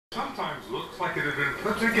sometimes looks like it had been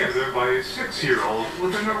put together by a 6-year-old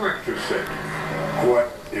with an erector set.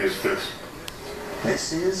 What is this?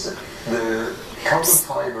 This is the carbon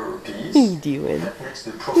fiber piece. What are you doing? That makes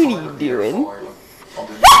the What profile are you of the doing? airfoil on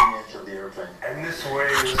the leading edge of the airplane. And this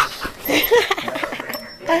weighs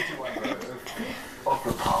 91 of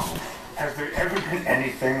the pound. Has there ever been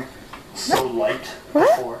anything so light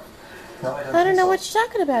What? before? No, I don't know what you're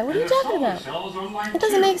talking about. What are you talking about? It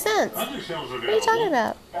doesn't make sense. What What are you talking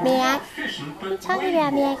about? Mac? What are you talking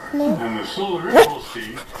about, Mac? And the solar impulse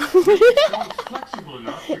beam is flexible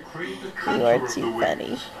enough to create the You contour are of the too funny.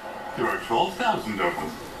 wings. There are 12,000 of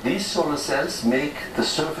them. These solar cells make the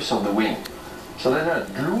surface of the wing. So they're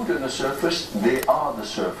not glued on the surface, they are the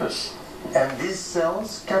surface. And these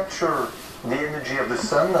cells capture the energy of the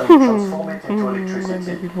sun and transform it into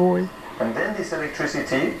electricity. Boy. And then this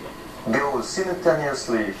electricity goes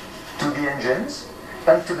simultaneously to the engines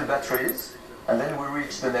and to the batteries, and then we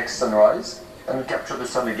reach the next sunrise and capture the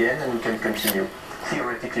sun again, and we can continue,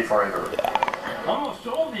 theoretically forever. Almost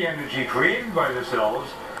all the energy created by the cells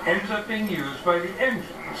ends up being used by the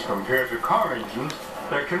engines compared to car engines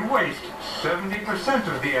that can waste 70%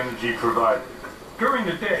 of the energy provided. During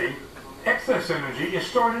the day, excess energy is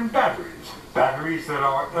stored in batteries that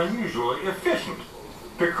are unusually efficient.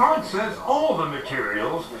 Picard says all the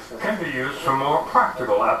materials can be used for more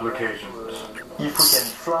practical applications. If we can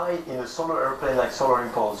fly in a solar airplane like Solar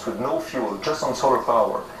Impulse with no fuel, just on solar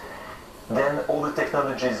power, then all the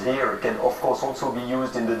technologies here can of course also be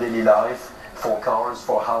used in the daily life for cars,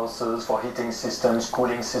 for houses, for heating systems,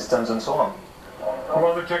 cooling systems, and so on.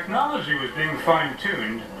 While the technology was being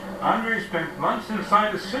fine-tuned, Andre spent months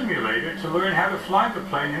inside a simulator to learn how to fly the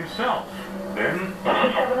plane himself. Then,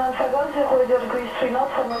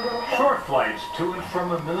 short flights to and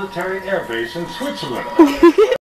from a military airbase in Switzerland.